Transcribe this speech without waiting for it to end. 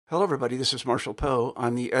Hello, everybody. This is Marshall Poe.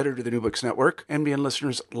 I'm the editor of the New Books Network. NBN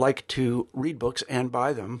listeners like to read books and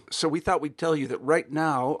buy them. So we thought we'd tell you that right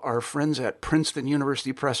now, our friends at Princeton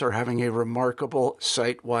University Press are having a remarkable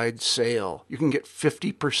site-wide sale. You can get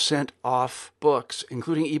 50% off books,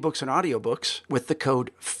 including ebooks and audiobooks, with the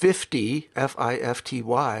code 50,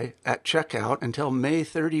 F-I-F-T-Y, at checkout until May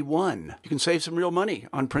 31. You can save some real money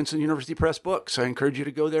on Princeton University Press books. I encourage you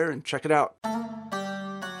to go there and check it out.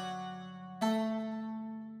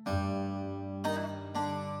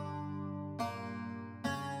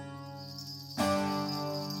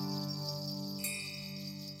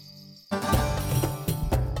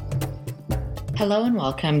 Hello and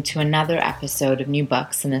welcome to another episode of New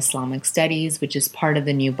Books in Islamic Studies, which is part of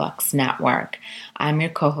the New Books Network. I'm your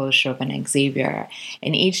co-host, Shobana Xavier.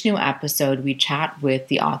 In each new episode, we chat with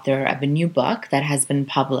the author of a new book that has been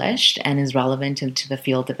published and is relevant to the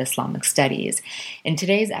field of Islamic Studies. In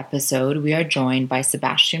today's episode, we are joined by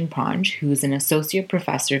Sebastian Pronge, who is an associate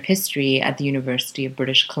professor of history at the University of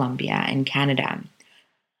British Columbia in Canada.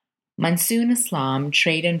 Monsoon Islam,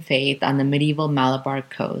 Trade and Faith on the Medieval Malabar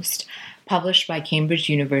Coast, published by Cambridge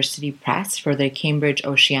University Press for their Cambridge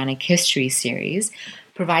Oceanic History series,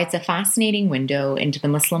 provides a fascinating window into the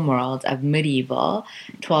Muslim world of medieval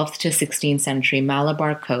 12th to 16th century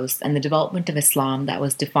Malabar coast and the development of Islam that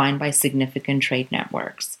was defined by significant trade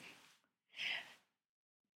networks.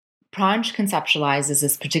 Pronge conceptualizes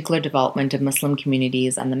this particular development of Muslim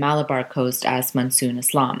communities on the Malabar coast as Monsoon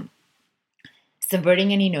Islam.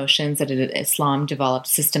 Subverting any notions that Islam developed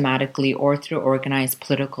systematically or through organized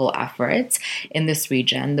political efforts in this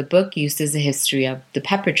region, the book uses a history of the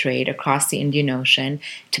pepper trade across the Indian Ocean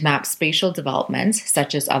to map spatial developments,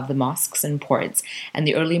 such as of the mosques and ports, and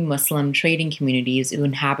the early Muslim trading communities who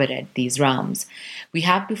inhabited these realms. We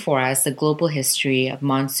have before us a global history of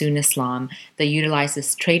Monsoon Islam that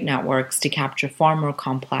utilizes trade networks to capture far more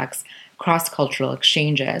complex cross-cultural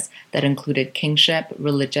exchanges that included kingship,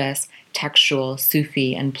 religious, textual,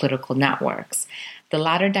 Sufi, and political networks. The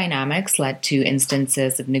latter dynamics led to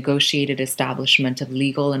instances of negotiated establishment of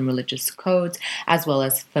legal and religious codes, as well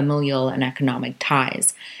as familial and economic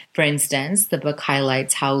ties. For instance, the book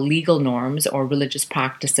highlights how legal norms or religious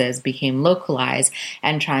practices became localized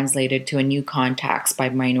and translated to a new context by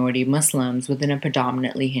minority Muslims within a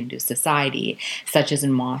predominantly Hindu society, such as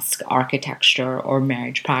in mosque architecture or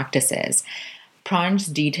marriage practices. Pronge's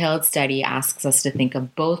detailed study asks us to think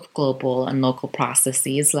of both global and local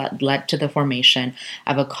processes that led to the formation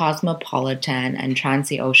of a cosmopolitan and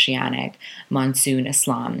transoceanic Monsoon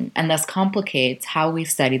Islam, and thus complicates how we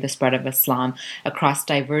study the spread of Islam across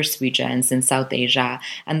diverse regions in South Asia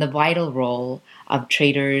and the vital role of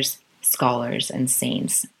traders, scholars, and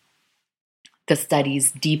saints. The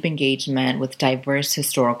study's deep engagement with diverse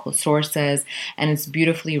historical sources and its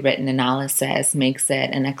beautifully written analysis makes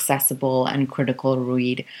it an accessible and critical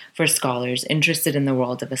read for scholars interested in the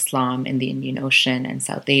world of Islam in the Indian Ocean and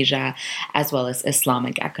South Asia, as well as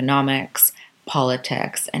Islamic economics,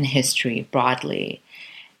 politics, and history broadly.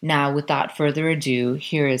 Now, without further ado,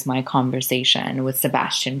 here is my conversation with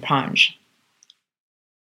Sebastian Pronge.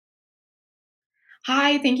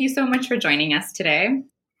 Hi, thank you so much for joining us today.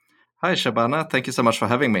 Hi, Shabana. Thank you so much for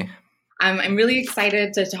having me. I'm really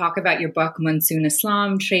excited to talk about your book, Monsoon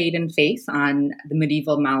Islam, Trade and Faith on the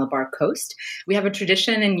Medieval Malabar Coast. We have a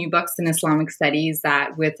tradition in New Books in Islamic Studies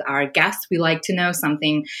that with our guests, we like to know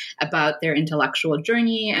something about their intellectual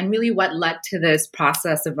journey and really what led to this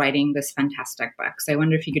process of writing this fantastic book. So I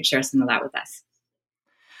wonder if you could share some of that with us.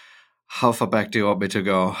 How far back do you want me to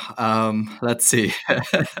go? Let's see.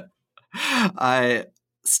 I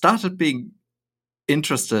started being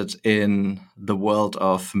interested in the world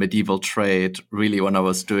of medieval trade really when I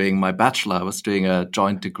was doing my bachelor. I was doing a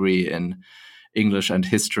joint degree in English and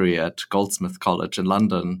history at Goldsmith College in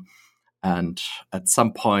London. And at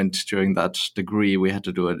some point during that degree, we had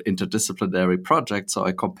to do an interdisciplinary project. So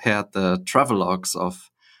I compared the travelogues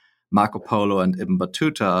of Marco Polo and Ibn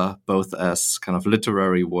Battuta, both as kind of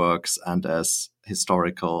literary works and as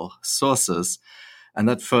historical sources. And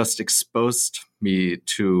that first exposed me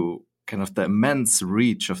to kind of the immense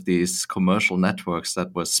reach of these commercial networks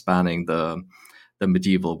that were spanning the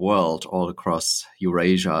medieval world all across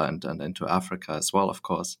Eurasia and into Africa as well, of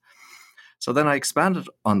course. So then I expanded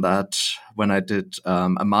on that when I did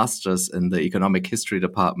a master's in the economic history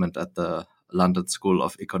department at the London School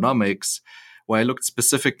of Economics, where I looked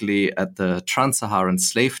specifically at the trans-Saharan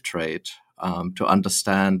slave trade to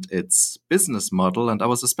understand its business model. And I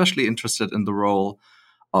was especially interested in the role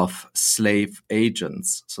of slave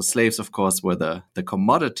agents. So slaves, of course, were the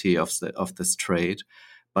commodity of this trade,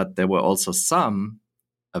 but there were also some,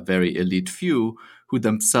 a very elite few, who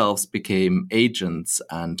themselves became agents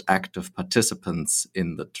and active participants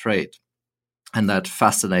in the trade. And that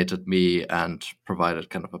fascinated me and provided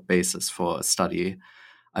kind of a basis for a study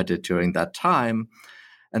I did during that time.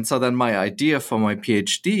 And so then my idea for my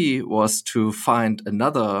PhD was to find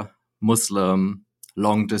another Muslim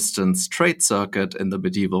long-distance trade circuit in the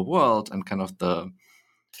medieval world, and kind of the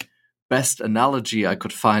best analogy I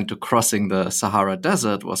could find to crossing the Sahara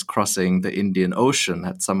Desert was crossing the Indian Ocean,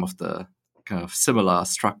 had some of the kind of similar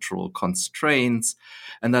structural constraints.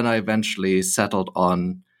 And then I eventually settled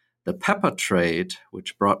on the pepper trade,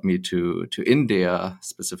 which brought me to India,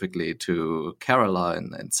 specifically to Kerala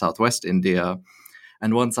in southwest India.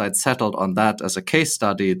 And once I'd settled on that as a case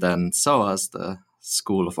study, then SOAS, the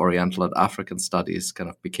School of Oriental and African Studies, kind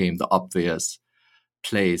of became the obvious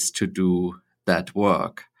place to do that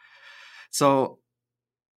work. So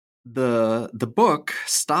the book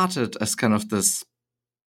started as kind of this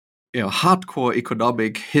hardcore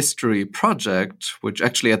economic history project, which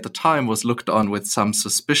actually at the time was looked on with some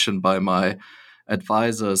suspicion by my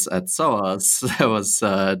advisors at SOAS. There was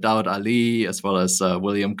Daud Ali, as well as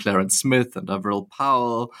William Clarence Smith and Avril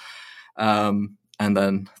Powell. And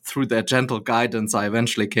then through their gentle guidance, I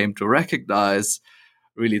eventually came to recognize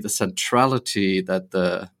really the centrality that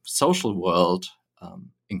the social world,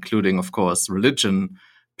 including, of course, religion,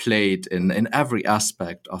 played in every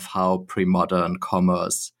aspect of how pre-modern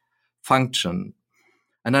commerce function.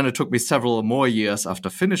 And then it took me several more years after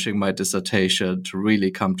finishing my dissertation to really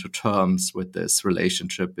come to terms with this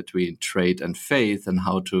relationship between trade and faith and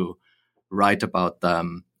how to write about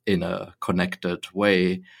them in a connected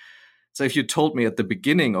way. So if you told me at the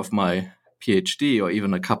beginning of my PhD, or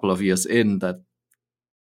even a couple of years in, that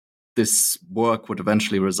this work would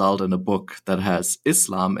eventually result in a book that has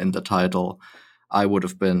Islam in the title, I would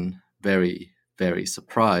have been very, very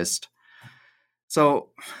surprised. So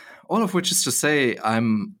all of which is to say,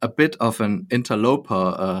 I'm a bit of an interloper,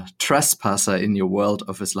 a trespasser in your world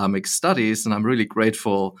of Islamic studies, and I'm really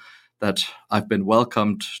grateful that I've been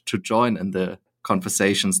welcomed to join in the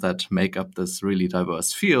conversations that make up this really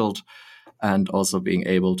diverse field, and also being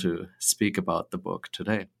able to speak about the book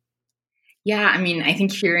today. Yeah, I mean, I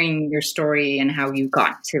think hearing your story and how you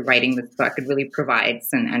got to writing this book, it really provides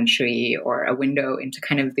an entry or a window into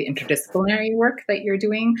kind of the interdisciplinary work that you're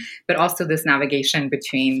doing, but also this navigation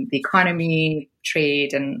between the economy,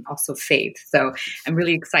 trade, and also faith. So I'm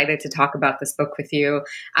really excited to talk about this book with you.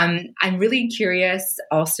 I'm really curious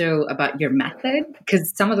also about your method,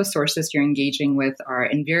 because some of the sources you're engaging with are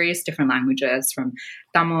in various different languages, from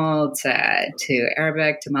Tamil to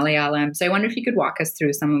Arabic to Malayalam. So I wonder if you could walk us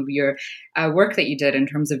through some of your work that you did in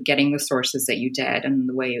terms of getting the sources that you did and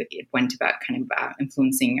the way it went about kind of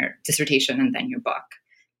influencing your dissertation and then your book.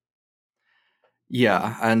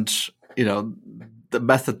 Yeah, and the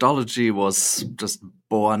methodology was just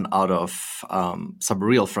born out of some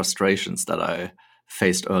real frustrations that I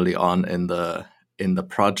faced early on in the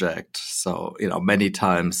project. So, many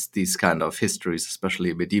times these kind of histories,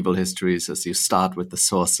 especially medieval histories, as you start with the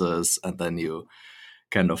sources and then you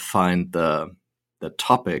kind of find the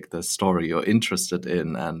topic, the story you're interested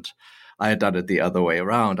in. And I had done it the other way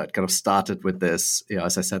around. I'd kind of started with this,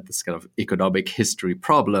 as I said, this kind of economic history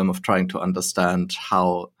problem of trying to understand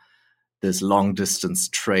how this long distance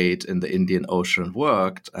trade in the Indian Ocean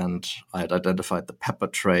worked. And I had identified the pepper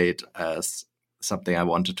trade as something I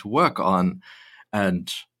wanted to work on.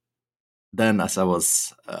 And then as I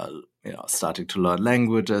was starting to learn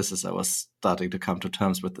languages, as I was starting to come to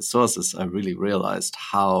terms with the sources, I really realized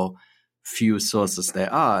how few sources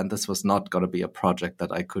there are. And this was not going to be a project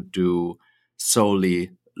that I could do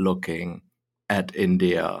solely looking at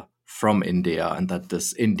India from India, and that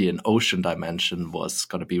this Indian Ocean dimension was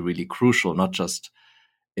going to be really crucial, not just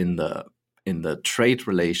in the trade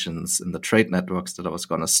relations, in the trade networks that I was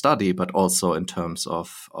going to study, but also in terms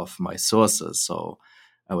of my sources. So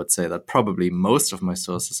I would say that probably most of my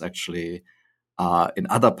sources actually are in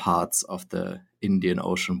other parts of the Indian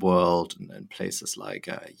Ocean world, and in places like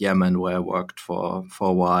Yemen, where I worked for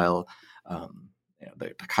a while.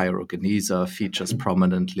 The Cairo Geniza features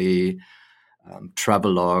prominently.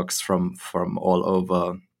 Travelogues from all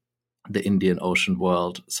over the Indian Ocean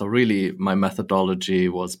world. So really, my methodology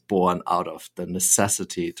was born out of the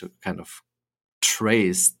necessity to kind of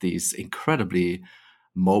trace these incredibly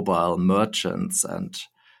mobile merchants. And,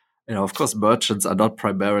 of course, merchants are not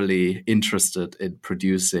primarily interested in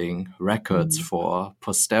producing records for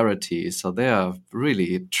posterity. So they are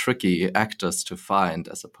really tricky actors to find,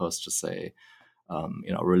 as opposed to, say,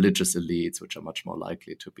 religious elites, which are much more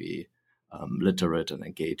likely to be literate and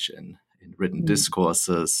engage in written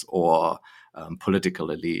discourses, or political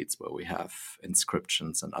elites where we have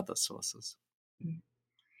inscriptions and other sources.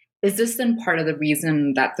 Is this then part of the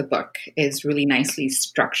reason that the book is really nicely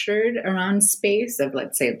structured around space of,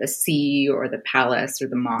 let's say, the sea or the palace or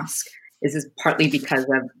the mosque? Is this partly because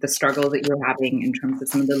of the struggle that you're having in terms of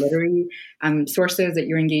some of the literary sources that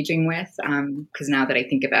you're engaging with? Because now that I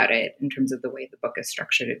think about it, in terms of the way the book is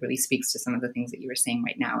structured, it really speaks to some of the things that you were saying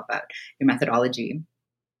right now about your methodology.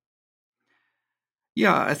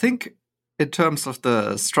 Yeah, I think in terms of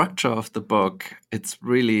the structure of the book, it's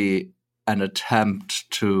really an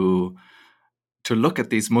attempt to look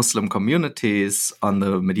at these Muslim communities on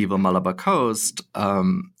the medieval Malabar coast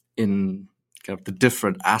in kind of the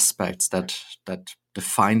different aspects that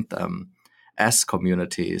defined them as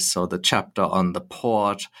communities. So the chapter on the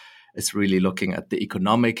port is really looking at the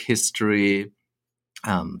economic history.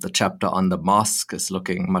 The chapter on the mosque is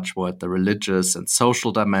looking much more at the religious and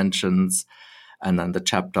social dimensions. And then the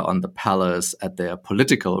chapter on the palace at their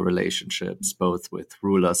political relationships, both with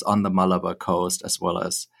rulers on the Malabar coast as well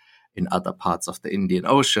as in other parts of the Indian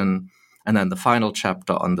Ocean. And then the final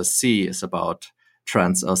chapter on the sea is about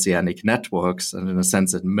transoceanic networks. And in a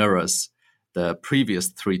sense, it mirrors the previous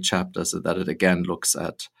three chapters, so that it again looks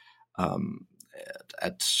at kind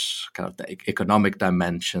of the economic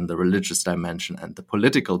dimension, the religious dimension, and the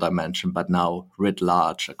political dimension, but now writ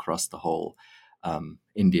large across the whole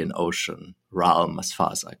Indian Ocean realm, as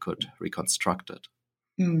far as I could reconstruct it.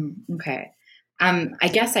 Okay. I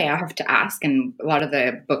guess I have to ask, and a lot of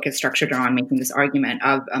the book is structured around making this argument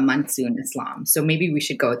of a monsoon Islam. So maybe we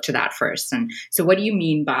should go to that first. And so what do you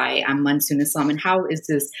mean by monsoon Islam, and how is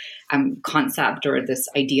this concept or this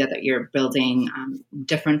idea that you're building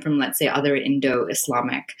different from, let's say, other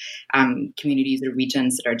Indo-Islamic communities or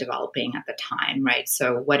regions that are developing at the time, right?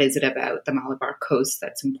 So what is it about the Malabar coast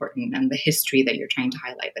that's important, and the history that you're trying to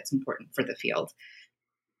highlight that's important for the field?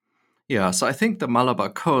 Yeah, so I think the Malabar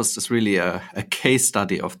coast is really a case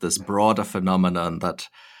study of this broader phenomenon that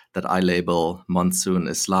I label monsoon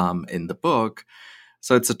Islam in the book.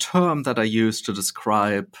 So it's a term that I use to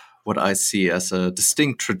describe what I see as a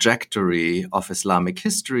distinct trajectory of Islamic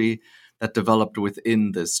history that developed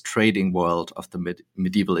within this trading world of the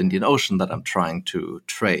medieval Indian Ocean that I'm trying to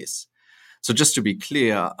trace. So just to be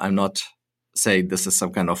clear, I'm not saying this is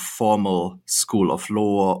some kind of formal school of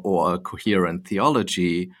law or a coherent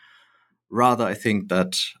theology. Rather, I think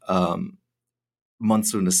that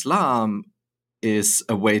monsoon Islam is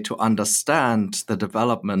a way to understand the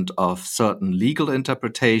development of certain legal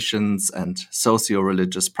interpretations and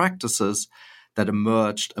socio-religious practices that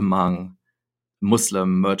emerged among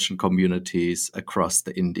Muslim merchant communities across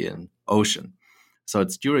the Indian Ocean. So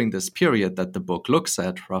it's during this period that the book looks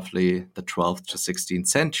at, roughly the 12th to 16th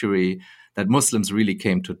century, that Muslims really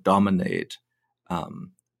came to dominate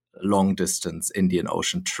long-distance Indian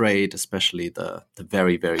Ocean trade, especially the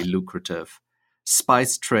very, very lucrative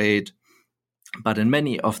spice trade. But in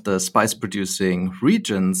many of the spice-producing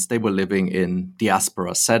regions, they were living in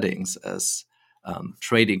diaspora settings as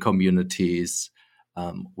trading communities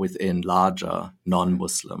within larger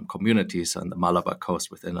non-Muslim communities on the Malabar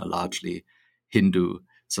coast within a largely Hindu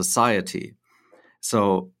society.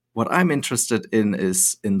 So what I'm interested in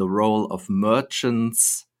is in the role of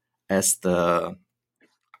merchants as the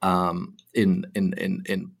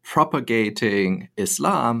in propagating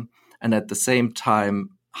Islam, and at the same time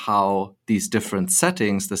how these different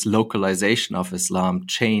settings, this localization of Islam,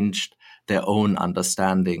 changed their own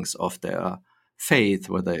understandings of their faith,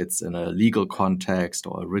 whether it's in a legal context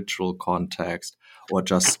or a ritual context, or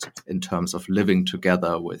just in terms of living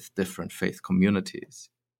together with different faith communities.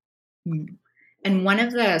 And one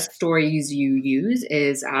of the stories you use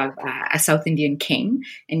is of a South Indian king,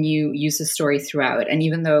 and you use the story throughout. And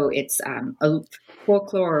even though it's a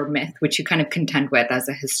folklore or myth, which you kind of contend with as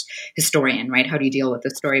a historian, right? How do you deal with the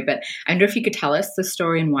story? But I wonder if you could tell us the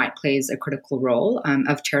story and why it plays a critical role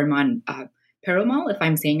of Charuman Perumal, if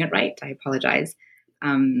I'm saying it right. I apologize.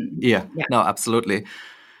 No, absolutely.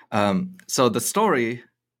 So the story,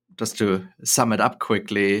 just to sum it up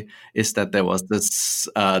quickly, is that there was this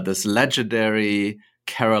legendary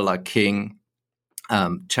Kerala king,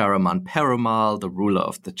 Charuman Perumal, the ruler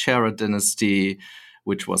of the Chera dynasty,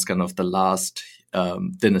 which was kind of the last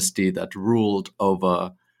dynasty that ruled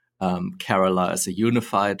over Kerala as a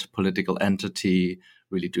unified political entity,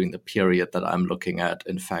 really during the period that I'm looking at.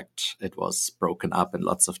 In fact, it was broken up in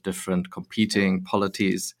lots of different competing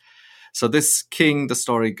polities. So this king, the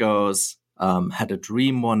story goes, had a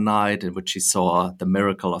dream one night in which he saw the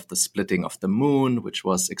miracle of the splitting of the moon, which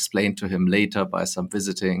was explained to him later by some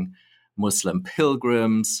visiting Muslim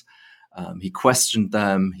pilgrims. He questioned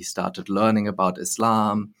them. He started learning about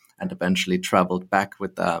Islam and eventually traveled back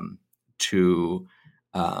with them to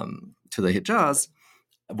the Hijaz.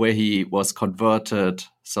 where he was converted,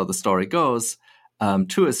 so the story goes,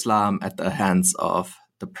 to Islam at the hands of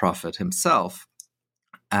the Prophet himself.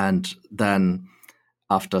 And then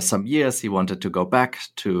after some years, he wanted to go back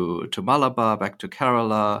to Malabar, back to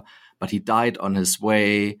Kerala, but he died on his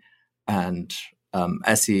way. And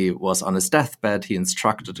as he was on his deathbed, he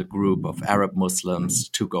instructed a group of Arab Muslims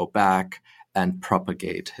to go back and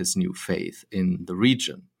propagate his new faith in the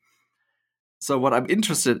region. So what I'm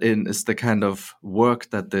interested in is the kind of work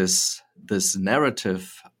that this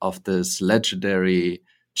narrative of this legendary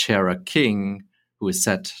Chera king, who is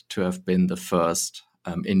said to have been the first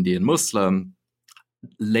Indian Muslim,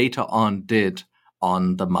 later on did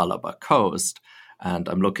on the Malabar coast. And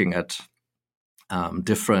I'm looking at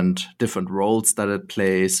different roles that it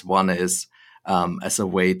plays. One is as a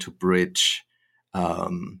way to bridge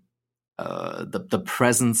the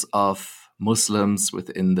presence of Muslims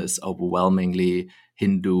within this overwhelmingly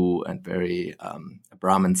Hindu and very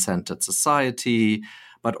Brahmin-centered society,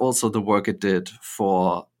 but also the work it did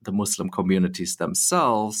for the Muslim communities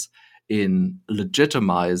themselves in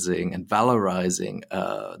legitimizing and valorizing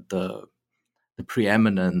the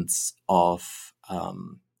preeminence of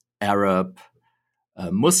Arab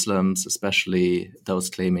Muslims, especially those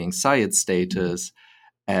claiming Sayyid status,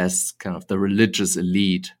 as kind of the religious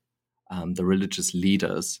elite, the religious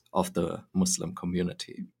leaders of the Muslim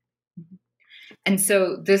community. And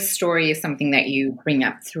so this story is something that you bring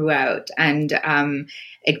up throughout, and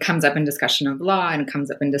it comes up in discussion of law, and it comes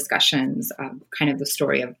up in discussions of kind of the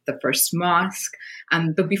story of the first mosque.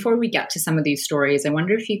 But before we get to some of these stories, I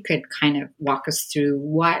wonder if you could kind of walk us through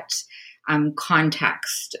what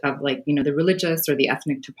context of the religious or the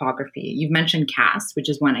ethnic topography. You've mentioned caste, which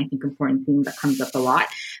is one, I think, important theme that comes up a lot.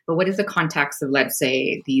 But what is the context of, let's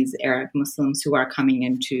say, these Arab Muslims who are coming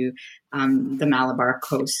into the Malabar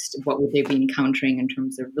coast? What would they be encountering in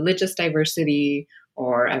terms of religious diversity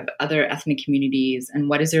or of other ethnic communities? And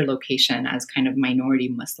what is their location as kind of minority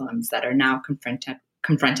Muslims that are now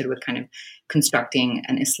confronted with kind of constructing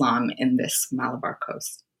an Islam in this Malabar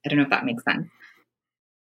coast? I don't know if that makes sense.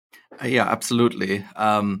 Yeah, absolutely.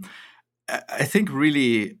 I think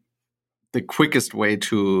really the quickest way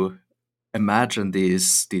to imagine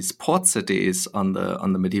these port cities on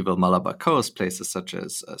the medieval Malabar coast, places such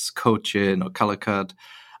as Cochin or Calicut,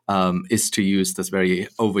 is to use this very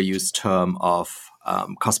overused term of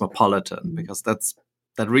cosmopolitan, because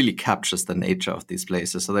that really captures the nature of these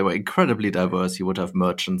places. So they were incredibly diverse. You would have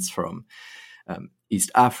merchants from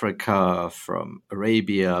East Africa, from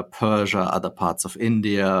Arabia, Persia, other parts of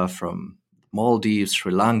India, from Maldives,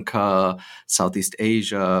 Sri Lanka, Southeast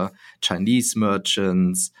Asia, Chinese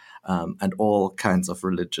merchants, and all kinds of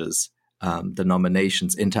religious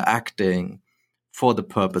denominations interacting for the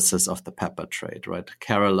purposes of the pepper trade, right?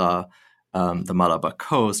 Kerala, the Malabar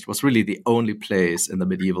coast, was really the only place in the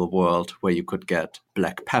medieval world where you could get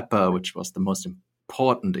black pepper, which was the most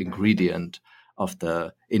important ingredient of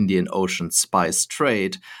the Indian Ocean spice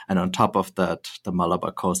trade. And on top of that, the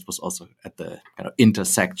Malabar coast was also at the kind of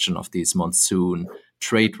intersection of these monsoon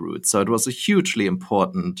trade routes. So it was a hugely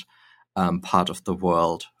important part of the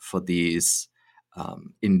world for these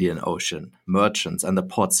Indian Ocean merchants, and the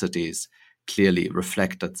port cities clearly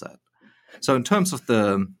reflected that. So in terms of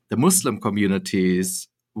the Muslim communities,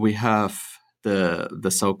 we have the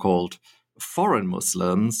so-called foreign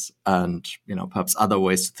Muslims, and perhaps other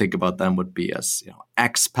ways to think about them would be as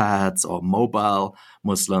expats or mobile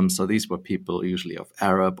Muslims. So these were people usually of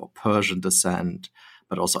Arab or Persian descent,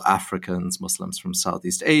 but also Africans, Muslims from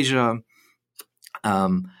Southeast Asia,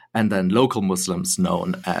 and then local Muslims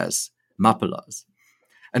known as Mappilas.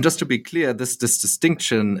 And just to be clear, this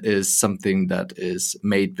distinction is something that is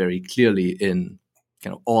made very clearly in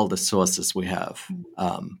all the sources we have,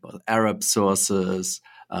 both Arab sources,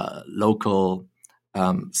 local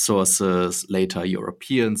sources, later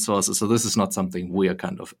European sources. So this is not something we are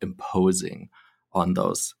kind of imposing on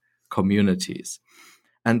those communities.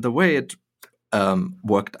 And the way it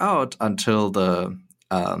worked out until the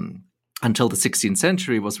 16th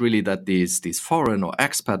century was really that these foreign or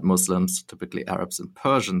expat Muslims, typically Arabs and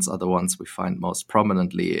Persians, are the ones we find most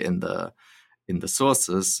prominently in the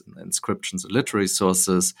sources, in the inscriptions and literary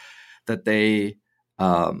sources, that they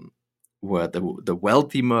were the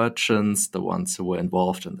wealthy merchants, the ones who were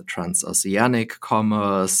involved in the transoceanic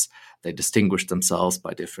commerce. They distinguished themselves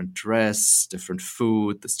by different dress, different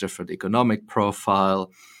food, this different economic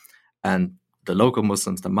profile. And the local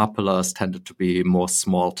Muslims, the Mappilas, tended to be more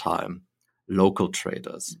small-time local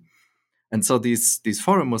traders. And so these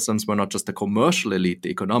foreign Muslims were not just the commercial elite, the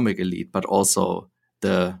economic elite, but also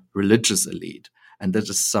the religious elite. And that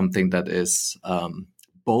is something that is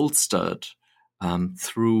bolstered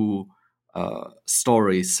through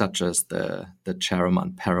stories such as the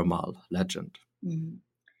Cheraman Perumal legend. Mm-hmm.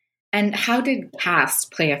 And how did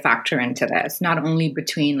caste play a factor into this? Not only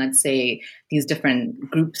between, let's say, these different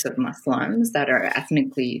groups of Muslims that are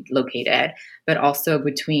ethnically located, but also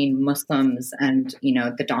between Muslims and,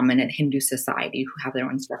 the dominant Hindu society who have their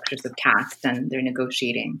own structures of caste and they're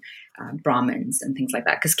negotiating Brahmins and things like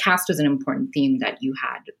that. Because caste was an important theme that you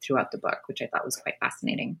had throughout the book, which I thought was quite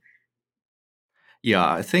fascinating. Yeah,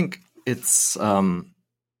 I think it's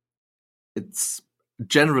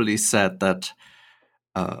generally said that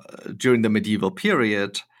during the medieval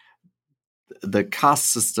period, the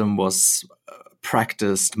caste system was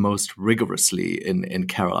practiced most rigorously in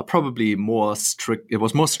Kerala. Probably more strict. It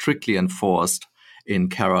was more strictly enforced in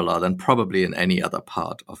Kerala than probably in any other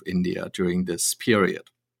part of India during this period.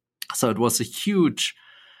 So it was a huge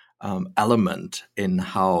element in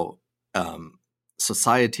how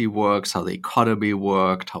society works, how the economy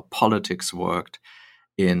worked, how politics worked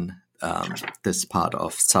in this part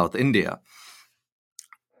of South India.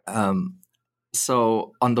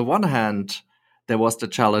 So on the one hand, there was the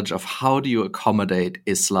challenge of how do you accommodate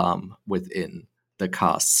Islam within the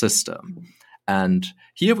caste system? And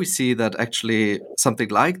here we see that actually something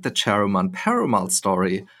like the Cheraman Perumal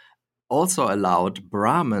story also allowed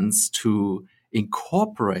Brahmins to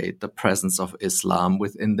incorporate the presence of Islam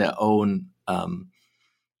within their own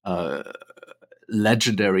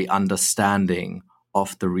legendary understanding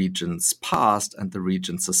of the region's past and the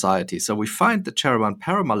region's society. So we find the Cheraman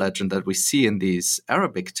Perumal legend that we see in these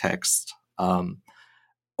Arabic texts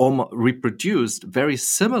reproduced very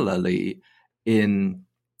similarly in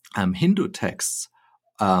Hindu texts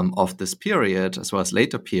of this period, as well as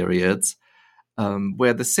later periods,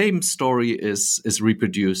 where the same story is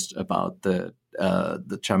reproduced about the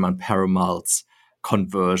Cheraman Perumal's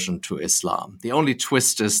conversion to Islam. The only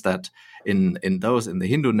twist is that in the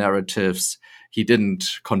Hindu narratives, he didn't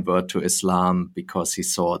convert to Islam because he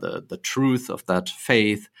saw the truth of that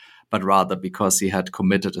faith, but rather because he had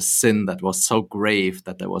committed a sin that was so grave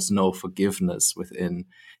that there was no forgiveness within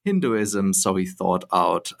Hinduism. So he thought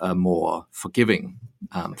out a more forgiving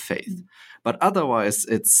faith. But otherwise,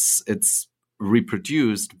 it's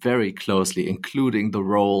reproduced very closely, including the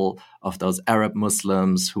role of those Arab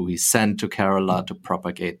Muslims who he sent to Kerala to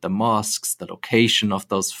propagate the mosques, the location of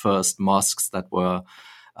those first mosques that were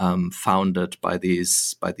founded by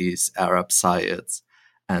these Arab Sayyids,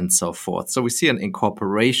 and so forth. So we see an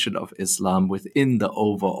incorporation of Islam within the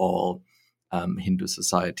overall Hindu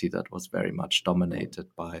society that was very much dominated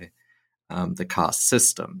by the caste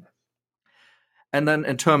system. And then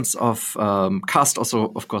in terms of caste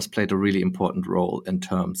also, of course, played a really important role in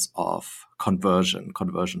terms of conversion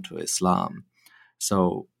to Islam.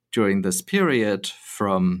 So during this period,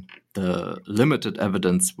 from the limited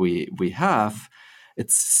evidence we have,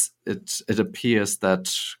 it appears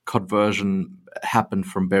that conversion happened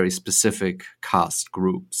from very specific caste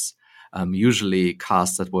groups, usually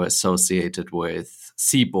castes that were associated with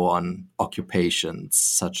seaborne occupations,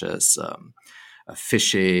 such as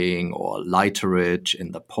fishing or lighterage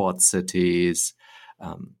in the port cities,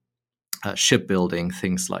 shipbuilding,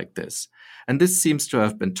 things like this. And this seems to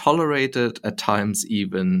have been tolerated, at times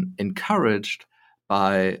even encouraged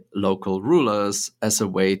by local rulers as a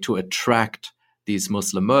way to attract these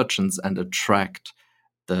Muslim merchants and attract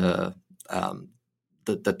the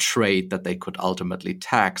trade that they could ultimately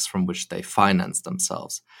tax, from which they finance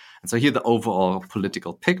themselves. And so here the overall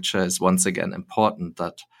political picture is once again important,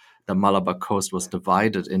 that the Malabar coast was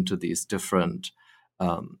divided into these different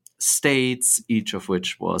states, each of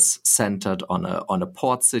which was centered on a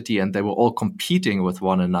port city, and they were all competing with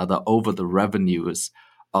one another over the revenues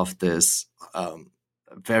of this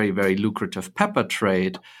very, very lucrative pepper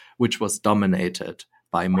trade, which was dominated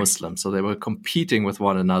by Muslims. So they were competing with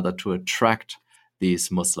one another to attract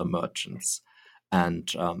these Muslim merchants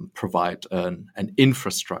and provide an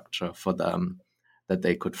infrastructure for them that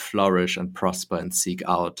they could flourish and prosper and seek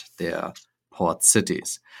out their port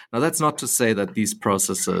cities. Now, that's not to say that these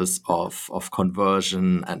processes of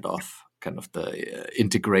conversion and of kind of the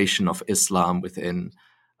integration of Islam within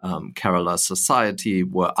Kerala society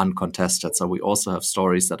were uncontested. So we also have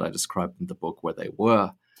stories that I described in the book where they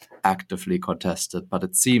were actively contested, but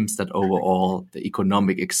it seems that overall the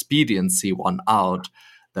economic expediency won out,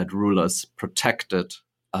 that rulers protected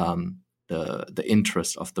the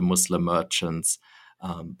interest of the Muslim merchants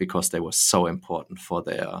because they were so important for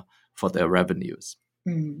their revenues.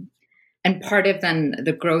 Mm. And part of then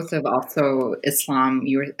the growth of also Islam,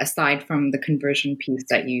 aside from the conversion piece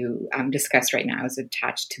that you discussed right now, is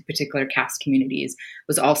attached to particular caste communities,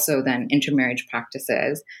 was also then intermarriage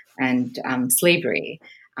practices and slavery.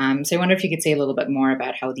 So I wonder if you could say a little bit more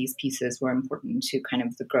about how these pieces were important to kind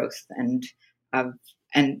of the growth and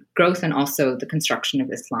also the construction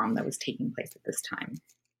of Islam that was taking place at this time.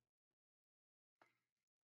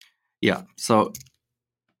 Yeah. So,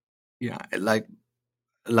 yeah, like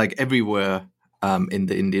everywhere in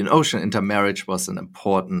the Indian Ocean, intermarriage was an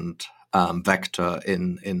important vector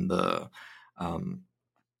in the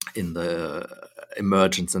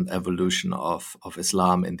emergence and evolution of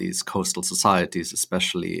Islam in these coastal societies,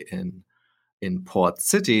 especially in port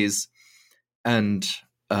cities. And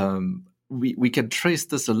we can trace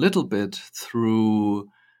this a little bit through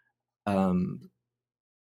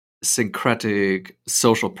syncretic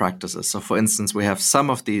social practices. So, for instance, we have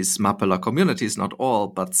some of these Mappila communities, not all,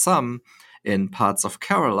 but some in parts of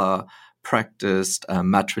Kerala practiced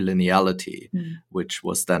matrilineality, which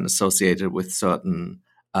was then associated with certain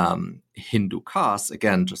Hindu castes,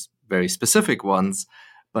 again, just very specific ones.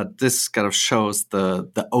 But this kind of shows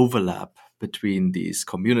the overlap between these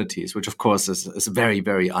communities, which, of course, is very,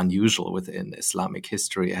 very unusual within Islamic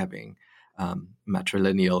history, having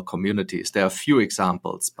matrilineal communities. There are a few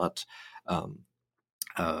examples, but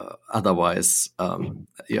otherwise,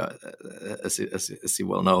 as you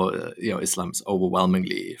well know, Islam is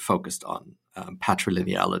overwhelmingly focused on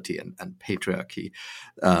patrilineality and patriarchy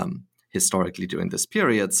historically during this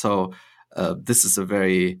period. So this is a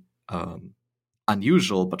very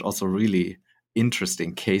unusual, but also really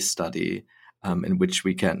interesting case study in which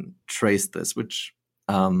we can trace this, which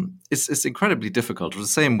is incredibly difficult. The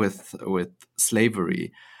same with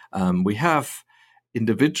slavery. We have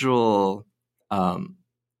individual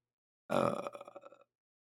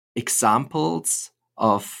examples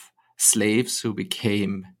of slaves who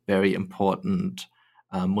became very important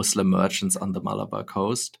Muslim merchants on the Malabar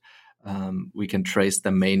coast. We can trace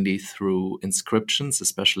them mainly through inscriptions,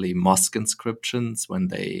 especially mosque inscriptions, when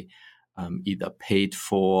they either paid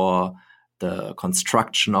for the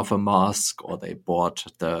construction of a mosque, or they bought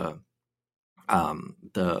the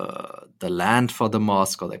land for the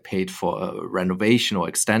mosque, or they paid for a renovation or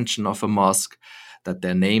extension of a mosque, that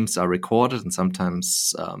their names are recorded, and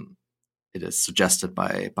sometimes it is suggested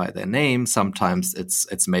by their name. Sometimes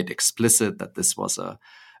it's made explicit that this was a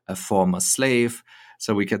former slave.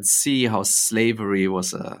 So we can see how slavery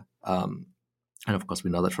was and of course we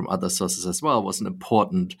know that from other sources as well, was an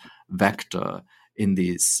important vector in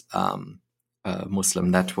these Muslim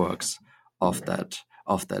networks of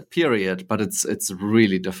that period. But it's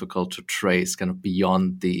really difficult to trace kind of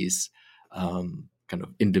beyond these kind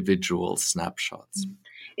of individual snapshots.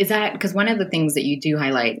 Is that because one of the things that you do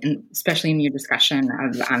highlight, and especially in your discussion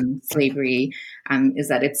of slavery, is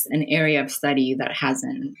that it's an area of study that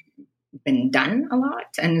hasn't been done a lot?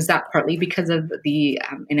 And is that partly because of the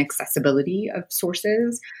inaccessibility of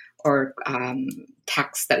sources or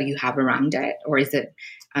texts that you have around it? Or is it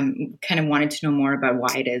kind of wanted to know more about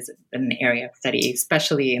why it is an area of study,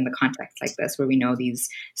 especially in the context like this, where we know these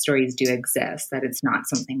stories do exist, that it's not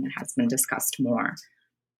something that has been discussed more?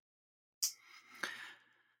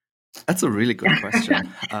 That's a really good question.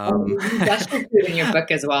 You touched on it in your book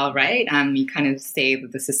as well, right? You kind of say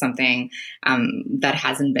that this is something that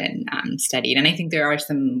hasn't been studied. And I think there are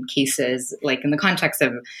some cases, like in the context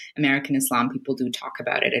of American Islam, people do talk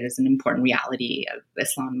about it. It is an important reality of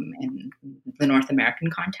Islam in the North American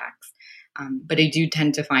context. But I do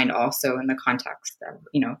tend to find also in the context of,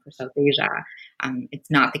 for South Asia, it's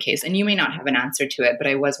not the case. And you may not have an answer to it, but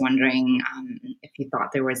I was wondering if you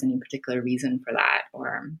thought there was any particular reason for that,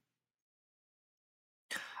 or...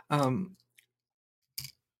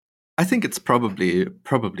 I think it's probably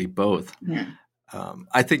both. Yeah.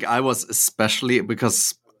 I think I was, especially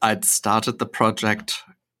because I'd started the project,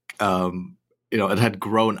 it had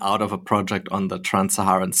grown out of a project on the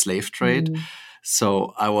trans-Saharan slave trade.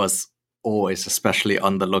 So I was always especially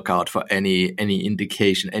on the lookout for any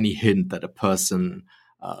indication, any hint that a person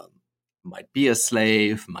might be a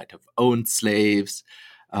slave, might have owned slaves.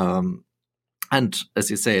 And as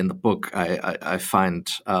you say in the book, I find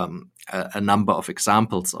a number of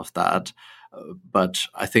examples of that, but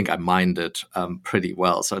I think I mined it pretty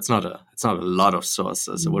well. So it's not a lot of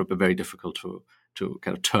sources. It would have been very difficult to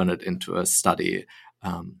kind of turn it into a study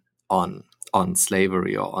on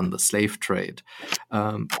slavery or on the slave trade.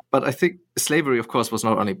 But I think slavery, of course, was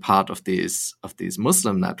not only part of these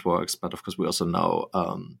Muslim networks, but of course we also know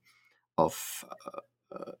of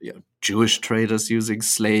Jewish traders using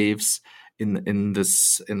slaves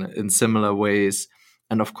in similar ways.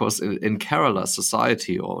 And of course, in Kerala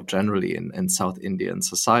society, or generally in South Indian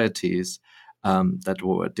societies, that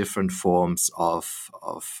were different forms of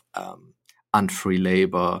unfree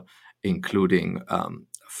labor, including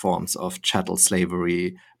forms of chattel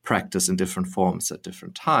slavery practiced in different forms at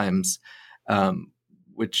different times,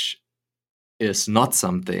 which is not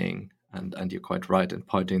something, and you're quite right in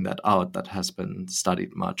pointing that out, that has been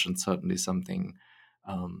studied much, and certainly something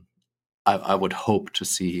I would hope to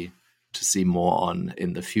see more on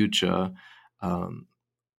in the future.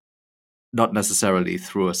 Not necessarily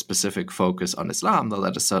through a specific focus on Islam, though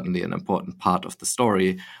that is certainly an important part of the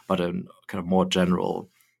story, but a kind of more general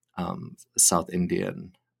South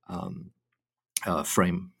Indian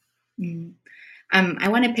frame. Mm. I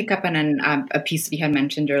want to pick up on a piece that you had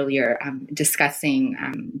mentioned earlier, discussing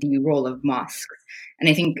the role of mosques. And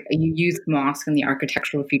I think you used mosques and the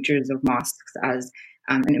architectural features of mosques as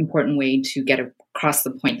an important way to get across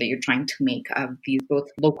the point that you're trying to make of these both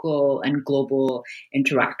local and global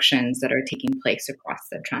interactions that are taking place across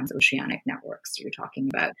the transoceanic networks you're talking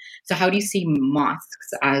about. So how do you see mosques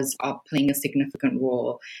as playing a significant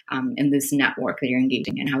role in this network that you're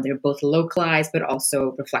engaging in, how they're both localized but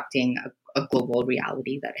also reflecting a global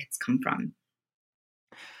reality that it's come from?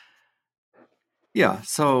 Yeah,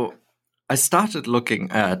 so I started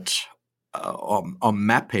looking at or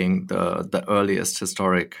mapping the earliest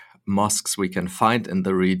historic mosques we can find in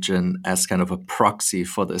the region as kind of a proxy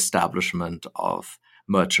for the establishment of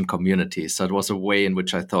merchant communities. So it was a way in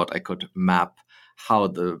which I thought I could map how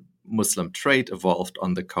the Muslim trade evolved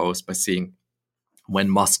on the coast by seeing when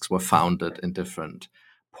mosques were founded in different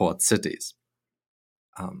port cities.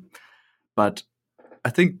 But I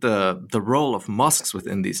think the role of mosques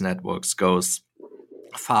within these networks goes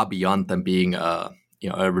far beyond them being a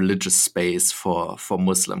religious space for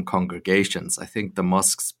Muslim congregations. I think the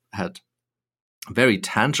mosques had very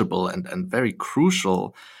tangible and very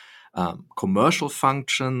crucial commercial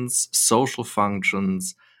functions, social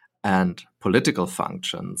functions, and political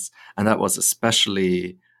functions. And that was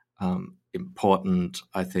especially important,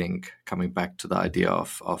 I think, coming back to the idea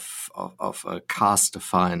of a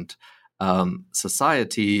caste-defined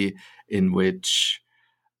society in which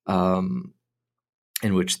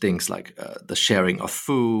things like the sharing of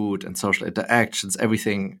food and social interactions,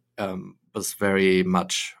 everything was very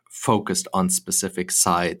much focused on specific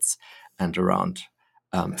sites and around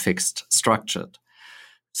fixed structured.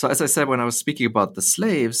 So as I said, when I was speaking about the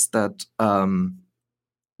slaves, that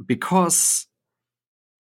because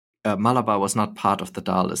Malabar was not part of the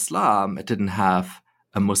Dar al-Islam, it didn't have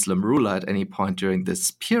a Muslim ruler at any point during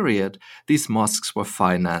this period, these mosques were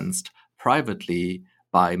financed privately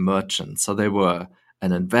by merchants. So they were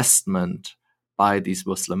an investment by these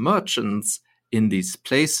Muslim merchants in these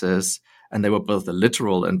places, and they were both a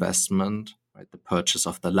literal investment, right, the purchase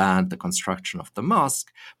of the land, the construction of the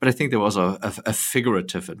mosque, but I think there was a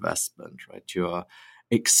figurative investment, right? You're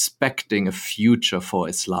expecting a future for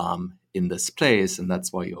Islam in this place, and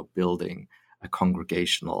that's why you're building a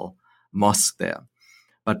congregational mosque there.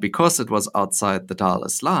 But because it was outside the Dar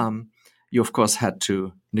al-Islam, you of course had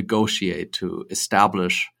to negotiate to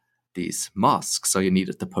establish these mosques. So you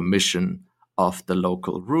needed the permission of the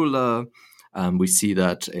local ruler. We see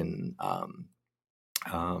that in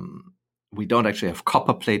we don't actually have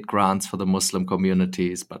copper plate grants for the Muslim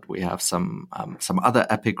communities, but we have some other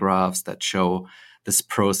epigraphs that show this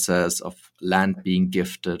process of land being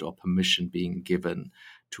gifted or permission being given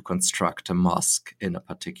to construct a mosque in a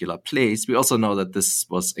particular place. We also know that this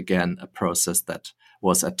was, again, a process that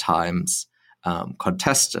was at times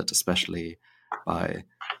contested, especially by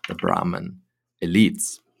the Brahmin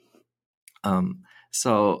elites.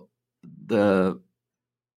 So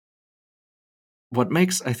what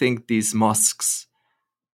makes, I think, these mosques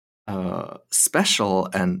special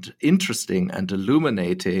and interesting and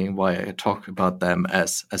illuminating, why I talk about them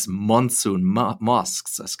as monsoon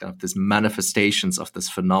mosques, as kind of these manifestations of this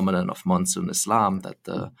phenomenon of monsoon Islam that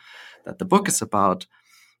the book is about,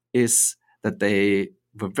 is that they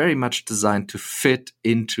were very much designed to fit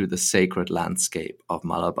into the sacred landscape of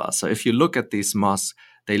Malabar. So if you look at these mosques,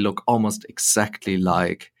 they look almost exactly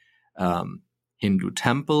like Hindu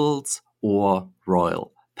temples or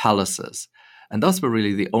royal palaces. And those were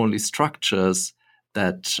really the only structures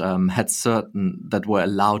that that were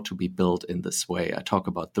allowed to be built in this way. I talk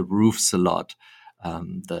about the roofs a lot.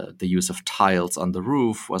 The use of tiles on the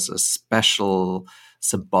roof was a special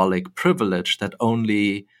symbolic privilege that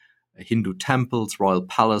only Hindu temples, royal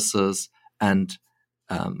palaces, and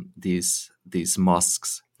these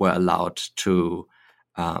mosques were allowed to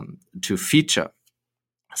feature.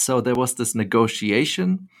 So there was this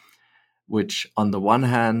negotiation, which on the one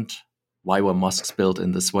hand, why were mosques built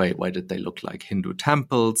in this way? Why did they look like Hindu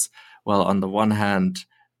temples? Well, on the one hand,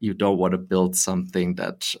 you don't want to build something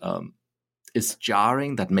that is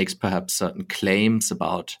jarring, that makes perhaps certain claims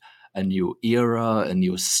about a new era, a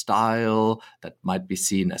new style that might be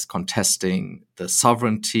seen as contesting the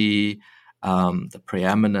sovereignty, the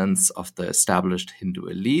preeminence of the established Hindu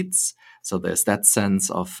elites. So there's that sense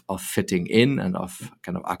of fitting in and of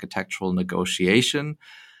kind of architectural negotiation.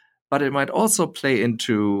 But it might also play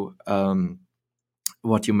into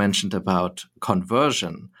what you mentioned about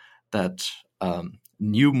conversion, that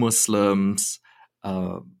new Muslims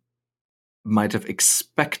might have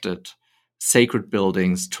expected sacred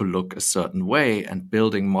buildings to look a certain way, and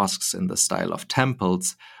building mosques in the style of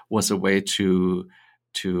temples was a way to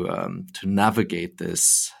navigate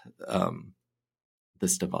this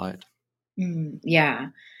divide. Yeah.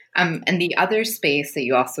 And the other space that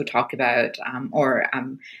you also talk about,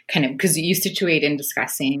 kind of, because you situate in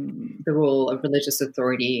discussing the role of religious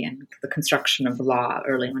authority and the construction of the law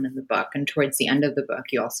early on in the book, and towards the end of the book,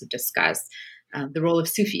 you also discuss the role of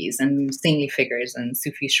Sufis and saintly figures and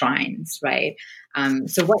Sufi shrines, right?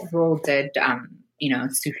 So what role did,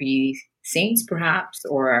 Sufi saints perhaps,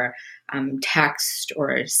 or text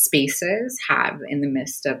or spaces have in the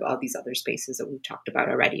midst of all these other spaces that we've talked about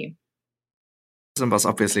already? Was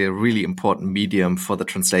obviously a really important medium for the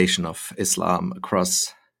translation of Islam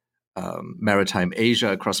across maritime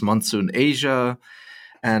Asia, across monsoon Asia.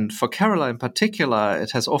 And for Kerala in particular,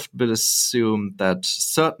 it has often been assumed that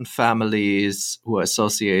certain families who are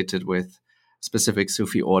associated with specific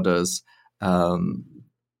Sufi orders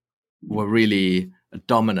were really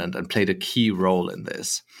dominant and played a key role in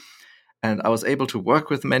this. And I was able to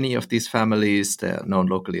work with many of these families. They're known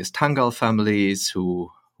locally as Tangal families,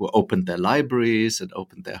 who opened their libraries and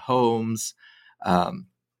opened their homes and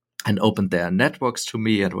opened their networks to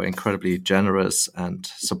me, and were incredibly generous and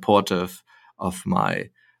supportive of my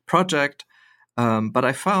project. But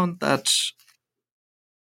I found that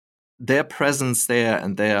their presence there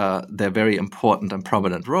and their very important and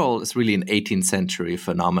prominent role is really an 18th century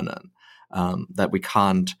phenomenon that we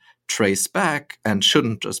can't trace back and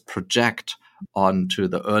shouldn't just project onto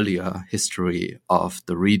the earlier history of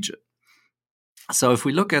the region. So if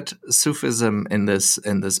we look at Sufism in this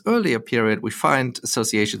earlier period, we find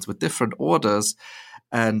associations with different orders,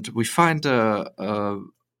 and we find a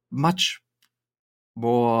much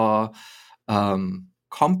more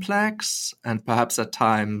complex and perhaps at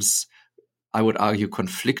times, I would argue,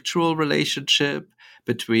 conflictual relationship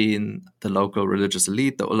between the local religious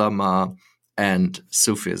elite, the ulama, and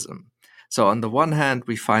Sufism. So on the one hand,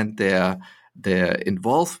 we find their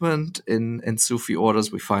involvement in Sufi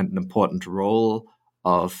orders. We find an important role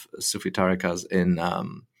of Sufi tariqas in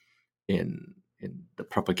the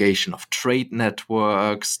propagation of trade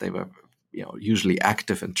networks. They were usually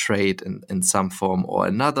active in trade in some form or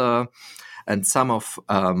another. And some of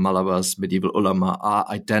Malabar's medieval ulama are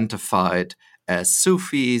identified as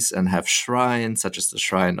Sufis and have shrines, such as the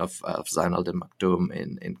shrine of Zain al-Din Maktoum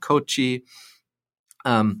in Kochi.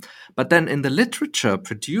 But then in the literature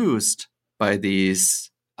produced by these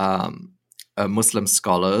Muslim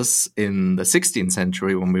scholars in the 16th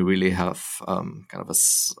century, when we really have kind of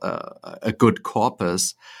a good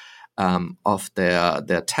corpus of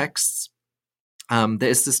their texts, there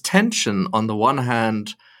is this tension on the one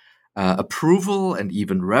hand, approval and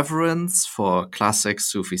even reverence for classic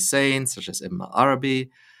Sufi saints such as Ibn Arabi,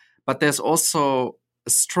 but there's also a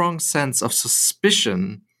strong sense of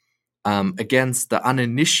suspicion against the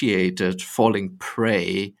uninitiated falling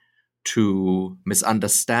prey to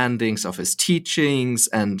misunderstandings of his teachings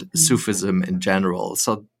and Sufism in general.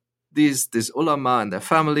 So these ulama and their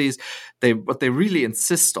families, what they really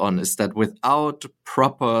insist on is that without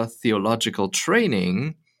proper theological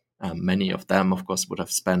training, many of them, of course, would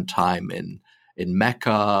have spent time in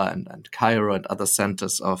Mecca and Cairo and other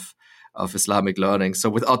centers of Islamic learning. So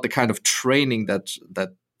without the kind of training that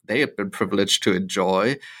they had been privileged to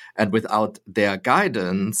enjoy, and without their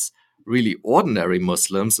guidance, really ordinary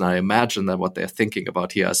Muslims, and I imagine that what they're thinking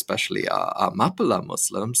about here especially are Mapala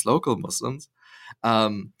Muslims, local Muslims,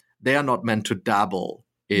 they are not meant to dabble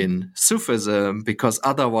in Sufism, because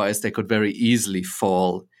otherwise they could very easily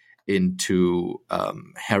fall into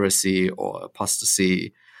heresy or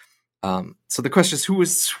apostasy. So the question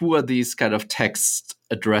is, who are these kind of texts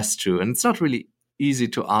addressed to? And it's not really easy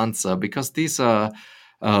to answer, because these are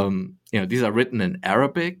written in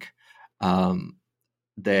Arabic.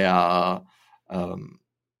 They are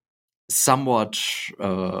somewhat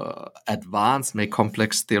advanced, make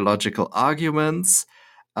complex theological arguments,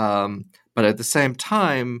 but at the same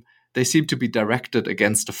time, they seem to be directed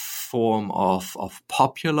against a form of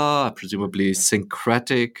popular, presumably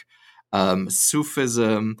syncretic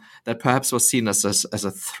Sufism that perhaps was seen as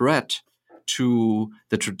a threat to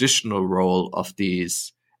the traditional role of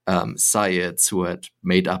these Sayyids who had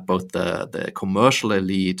made up both the commercial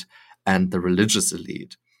elite and the religious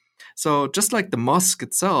elite. So just like the mosque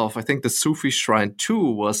itself, I think the Sufi shrine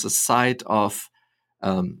too was a site of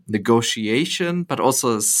negotiation, but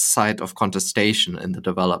also a site of contestation in the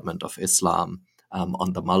development of Islam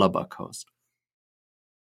on the Malabar coast.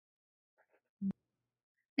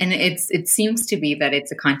 And it seems to be that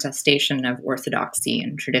it's a contestation of orthodoxy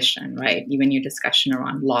and tradition, right? Even your discussion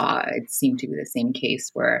around law, it seemed to be the same case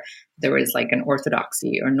where there was like an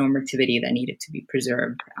orthodoxy or normativity that needed to be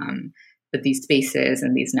preserved. But these spaces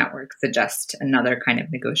and these networks suggest another kind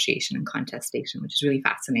of negotiation and contestation, which is really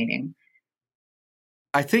fascinating.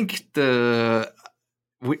 I think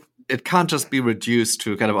it can't just be reduced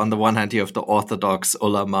to kind of, on the one hand, you have the orthodox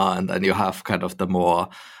ulama, and then you have kind of the more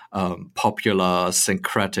popular,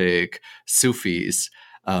 syncretic Sufis.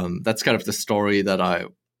 That's kind of the story that I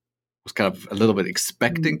was kind of a little bit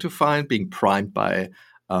expecting to find, being primed by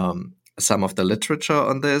some of the literature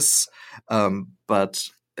on this. But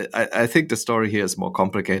I think the story here is more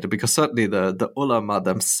complicated, because certainly the ulama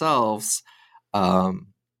themselves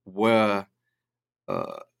were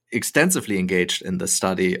extensively engaged in the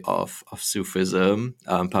study of Sufism,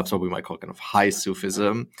 perhaps what we might call kind of high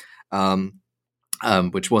Sufism,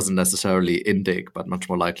 which wasn't necessarily Indic, but much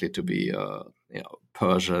more likely to be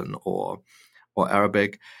Persian or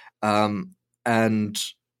Arabic, and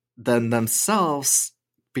then themselves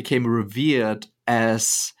became revered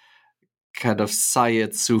as kind of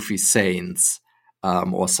Sayyid Sufi saints,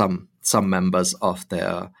 or some members of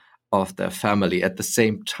their family. At the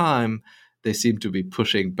same time, they seem to be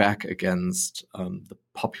pushing back against the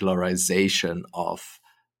popularization of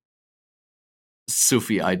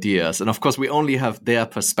Sufi ideas. And of course, we only have their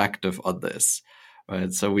perspective on this,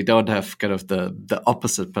 right? So we don't have kind of the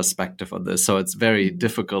opposite perspective on this. So it's very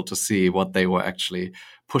difficult to see what they were actually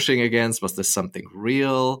pushing against. Was this something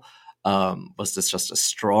real? Was this just a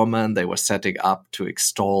straw man they were setting up to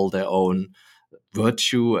extol their own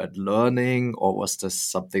virtue and learning? Or was this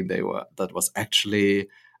something that was actually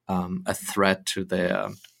a threat to their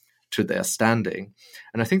standing?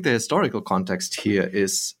 And I think the historical context here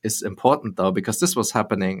is important, though, because this was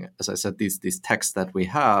happening, as I said, these texts that we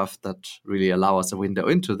have that really allow us a window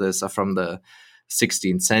into this are from the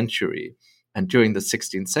 16th century. And during the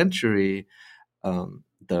 16th century,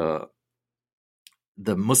 the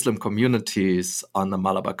Muslim communities on the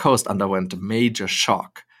Malabar coast underwent a major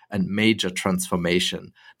shock and major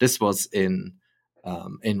transformation. This was in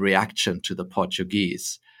reaction to the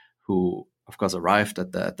Portuguese, who, of course, arrived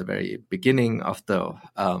at the very beginning of the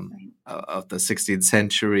 16th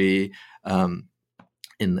century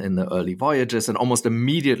in the early voyages, and almost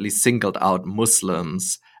immediately singled out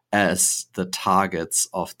Muslims as the targets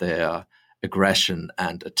of their aggression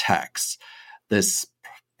and attacks. This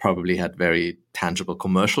probably had very tangible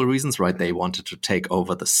commercial reasons, right? They wanted to take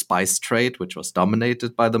over the spice trade, which was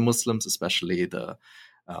dominated by the Muslims, especially the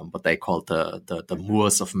what they called the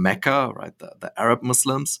Moors of Mecca, right? The Arab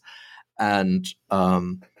Muslims. And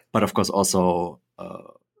but of course also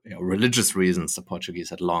religious reasons. The Portuguese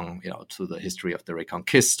had long, through the history of the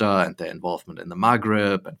Reconquista and their involvement in the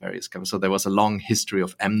Maghreb and various kinds. So there was a long history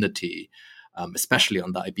of enmity, especially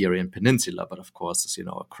on the Iberian Peninsula, but of course, as you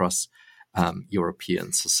know, across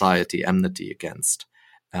European society, enmity against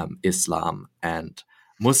Islam and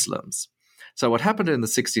Muslims. So what happened in the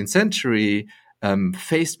 16th century?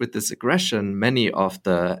 Faced with this aggression, many of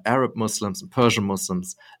the Arab Muslims and Persian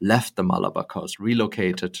Muslims left the Malabar coast,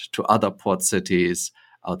 relocated to other port cities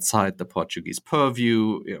outside the Portuguese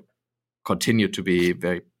purview, continued to be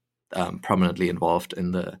very prominently involved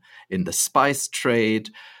in the spice trade.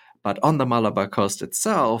 But on the Malabar coast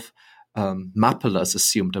itself, Mappillers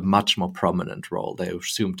assumed a much more prominent role. They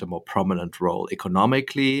assumed a more prominent role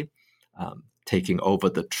economically, taking over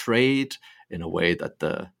the trade in a way that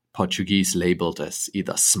the Portuguese labeled as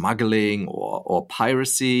either smuggling or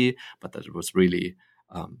piracy, but that it was really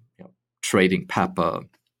trading pepper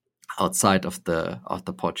outside of the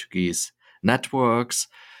Portuguese networks.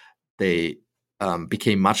 They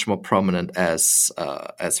became much more prominent as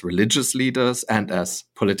religious leaders and as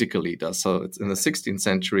political leaders. So it's in the 16th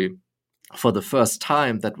century, for the first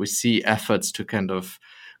time, that we see efforts to kind of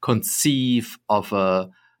conceive of a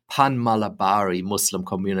pan-Malabari Muslim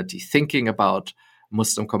community, thinking about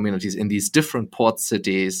Muslim communities in these different port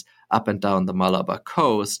cities up and down the Malabar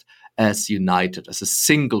coast as united, as a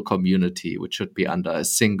single community, which should be under a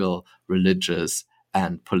single religious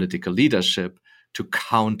and political leadership to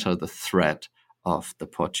counter the threat of the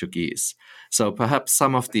Portuguese. So perhaps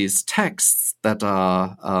some of these texts that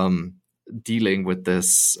are dealing with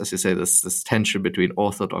this, as you say, this tension between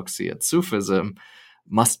orthodoxy and Sufism,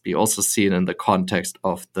 must be also seen in the context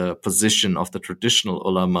of the position of the traditional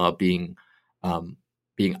ulama being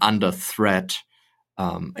under threat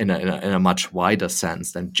in a much wider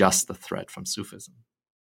sense than just the threat from Sufism.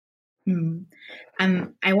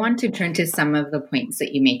 I want to turn to some of the points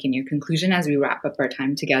that you make in your conclusion as we wrap up our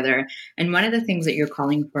time together. And one of the things that you're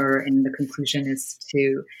calling for in the conclusion is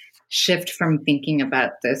to shift from thinking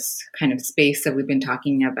about this kind of space that we've been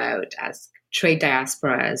talking about as trade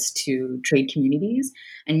diasporas to trade communities.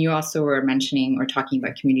 And you also were mentioning or talking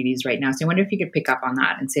about communities right now. So I wonder if you could pick up on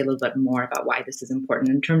that and say a little bit more about why this is important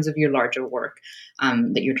in terms of your larger work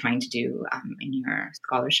that you're trying to do in your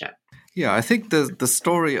scholarship. Yeah, I think the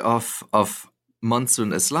story of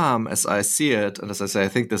Monsoon Islam, as I see it, and as I say, I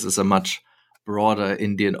think this is a much broader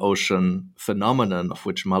Indian Ocean phenomenon of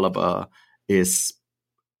which Malabar is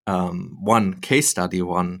one case study,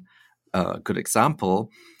 one good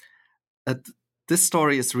example. This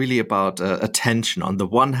story is really about a tension on the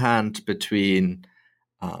one hand between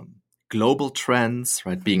global trends,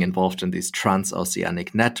 right, being involved in these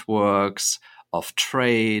transoceanic networks of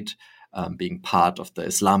trade, being part of the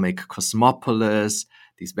Islamic cosmopolis,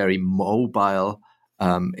 these very mobile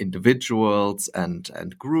individuals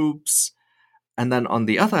and groups. And then on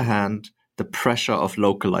the other hand, the pressure of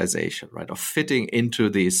localization, right, of fitting into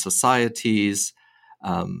these societies,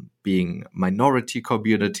 being minority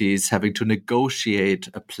communities, having to negotiate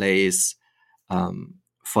a place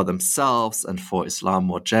for themselves and for Islam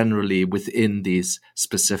more generally within these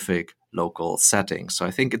specific local settings. So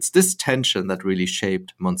I think it's this tension that really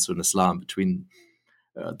shaped Monsoon Islam between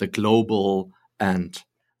the global and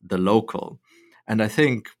the local. And I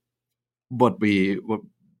think what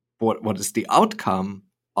is the outcome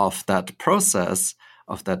of that process,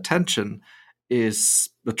 of that tension, is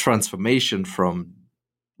the transformation from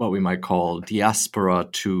what we might call diaspora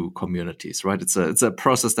to communities, right? It's a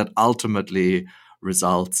process that ultimately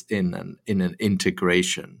results in an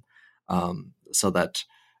integration, so that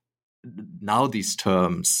now these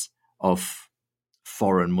terms of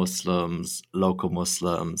foreign Muslims, local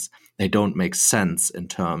Muslims, they don't make sense in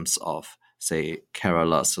terms of, say,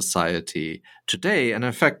 Kerala society today, and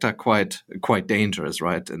in fact are quite dangerous,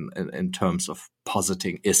 right? In terms of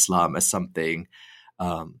positing Islam as something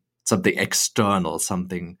external,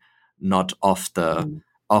 something not of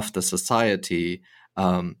the society,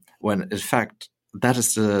 when in fact that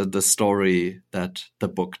is the story that the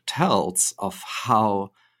book tells of how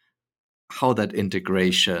that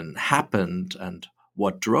integration happened and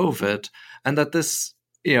what drove it, and that this,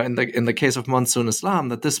 in the case of Monsoon Islam,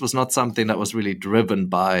 that this was not something that was really driven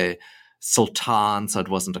by sultans. So it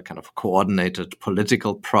wasn't a kind of coordinated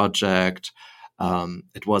political project.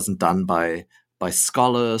 It wasn't done by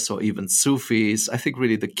scholars or even Sufis. I think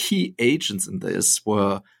really the key agents in this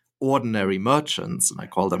were ordinary merchants, and I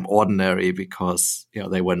call them ordinary because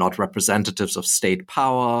they were not representatives of state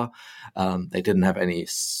power. They didn't have any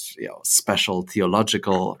special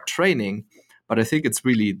theological training, but I think it's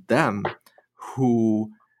really them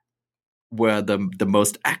who were the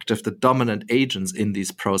most active, the dominant agents in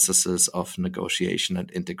these processes of negotiation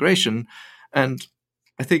and integration. And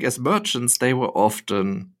I think as merchants, they were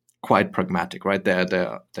often quite pragmatic, right?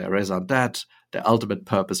 Their raison d'etre, their ultimate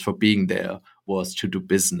purpose for being there was to do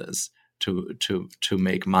business, to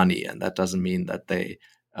make money, and that doesn't mean that they,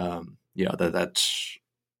 that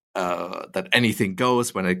anything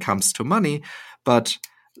goes when it comes to money, but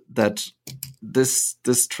that this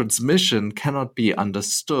transmission cannot be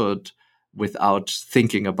understood without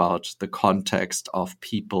thinking about the context of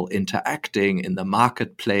people interacting in the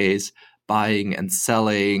marketplace, buying and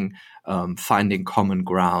selling, finding common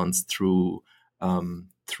grounds through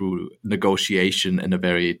negotiation in a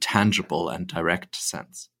very tangible and direct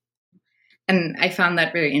sense. And I found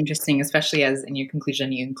that very interesting, especially as in your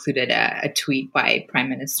conclusion you included a tweet by Prime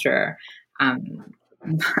Minister of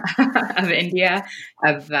India,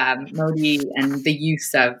 of Modi, and the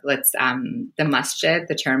use of the masjid,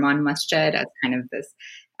 the Chairman Masjid, as kind of this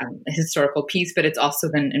historical piece. But it's also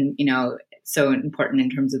been, so important in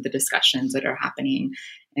terms of the discussions that are happening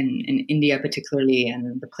in India, particularly,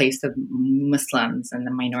 and the place of Muslims and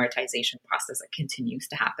the minoritization process that continues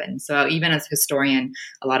to happen. So even as a historian,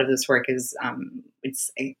 a lot of this work is it's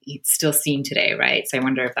still seen today, right? So I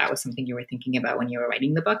wonder if that was something you were thinking about when you were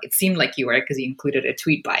writing the book. It seemed like you were, because you included a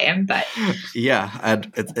tweet by him. But yeah,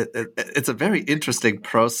 and it's a very interesting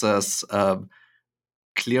process.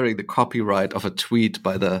 Clearing the copyright of a tweet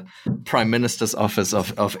by the Prime Minister's office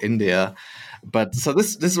of India. But so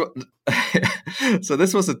this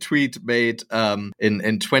was a tweet made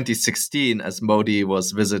in 2016 as Modi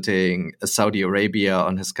was visiting Saudi Arabia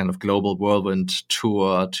on his kind of global whirlwind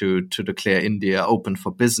tour to declare India open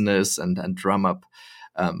for business and drum up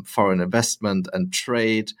foreign investment and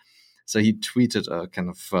trade. So he tweeted a kind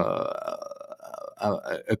of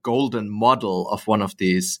a golden model of one of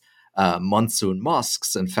these monsoon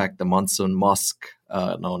mosques. In fact, the monsoon mosque,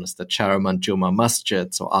 known as the Charaman Juma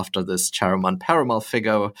Masjid. So after this Charaman Perumal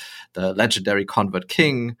figure, the legendary convert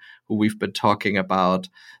king who we've been talking about.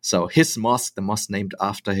 So his mosque, the mosque named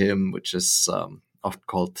after him, which is often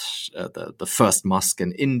called the first mosque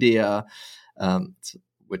in India,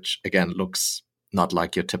 which again looks not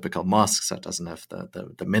like your typical mosque. So it doesn't have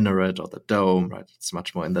the minaret or the dome, right? It's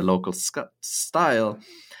much more in the local style.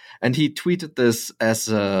 And he tweeted this as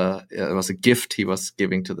it was a gift he was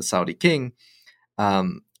giving to the Saudi king,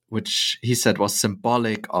 which he said was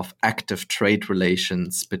symbolic of active trade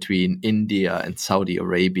relations between India and Saudi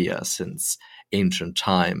Arabia since ancient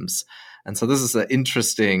times. And so this is an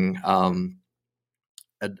interesting,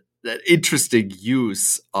 interesting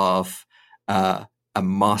use of a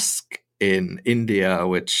mosque in India,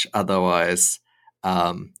 which otherwise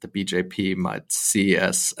the BJP might see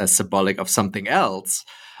as symbolic of something else,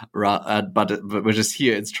 but which is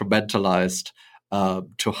here instrumentalized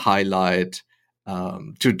to highlight,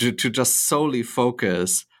 to just solely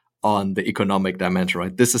focus on the economic dimension,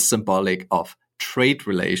 right? This is symbolic of trade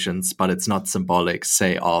relations, but it's not symbolic,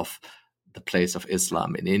 say, of the place of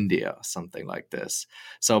Islam in India or something like this.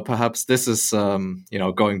 So perhaps this is,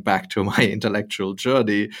 going back to my intellectual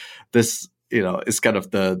journey, this, is kind of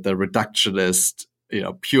the reductionist,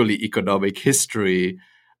 purely economic history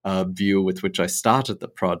view with which I started the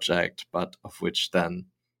project, but of which then,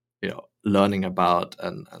 learning about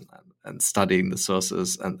and studying the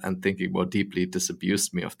sources and thinking more deeply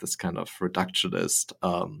disabused me of this kind of reductionist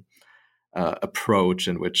approach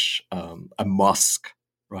in which a mosque,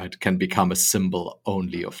 right, can become a symbol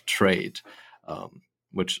only of trade,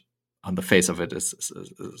 which on the face of it is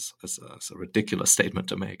a ridiculous statement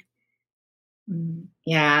to make.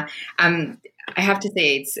 Yeah. I have to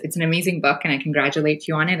say it's an amazing book, and I congratulate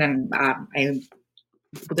you on it. And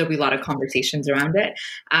there'll be a lot of conversations around it.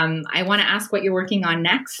 I want to ask what you're working on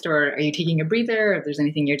next, or are you taking a breather? Or if there's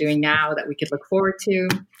anything you're doing now that we could look forward to?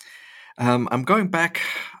 I'm going back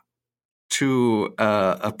to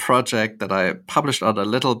a project that I published on a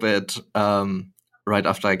little bit right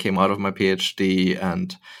after I came out of my PhD,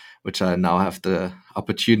 and which I now have the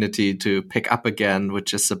opportunity to pick up again,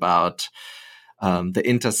 which is about the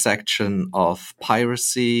intersection of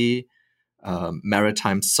piracy,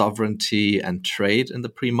 maritime sovereignty, and trade in the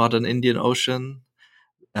pre-modern Indian Ocean.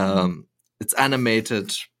 It's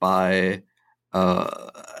animated by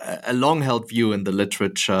a long-held view in the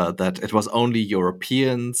literature that it was only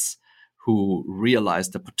Europeans who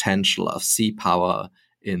realized the potential of sea power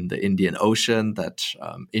in the Indian Ocean, that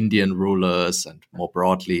Indian rulers and more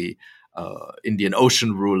broadly Indian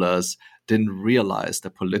Ocean rulers didn't realize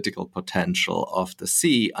the political potential of the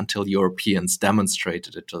sea until Europeans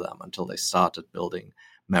demonstrated it to them, until they started building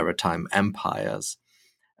maritime empires.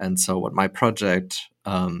 And so what my project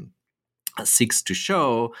seeks to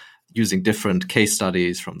show, using different case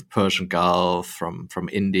studies from the Persian Gulf, from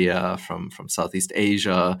India, from Southeast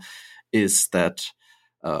Asia, is that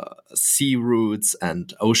sea routes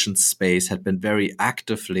and ocean space had been very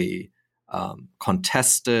actively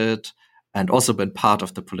contested and also been part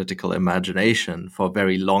of the political imagination for a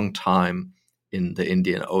very long time in the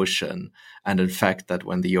Indian Ocean. And in fact, that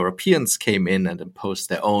when the Europeans came in and imposed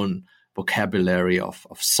their own vocabulary of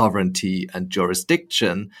sovereignty and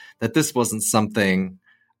jurisdiction, that this wasn't something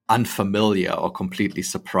unfamiliar or completely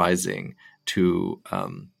surprising to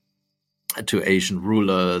Asian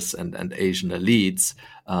rulers and Asian elites,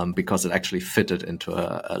 because it actually fitted into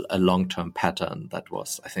a long-term pattern that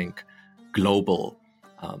was, I think, global,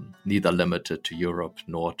 neither limited to Europe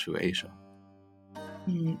nor to Asia.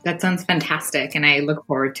 That sounds fantastic, and I look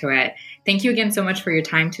forward to it. Thank you again so much for your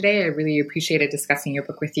time today. I really appreciated discussing your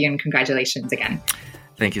book with you, and congratulations again.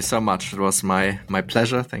 Thank you so much. It was my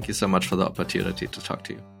pleasure. Thank you so much for the opportunity to talk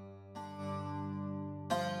to you.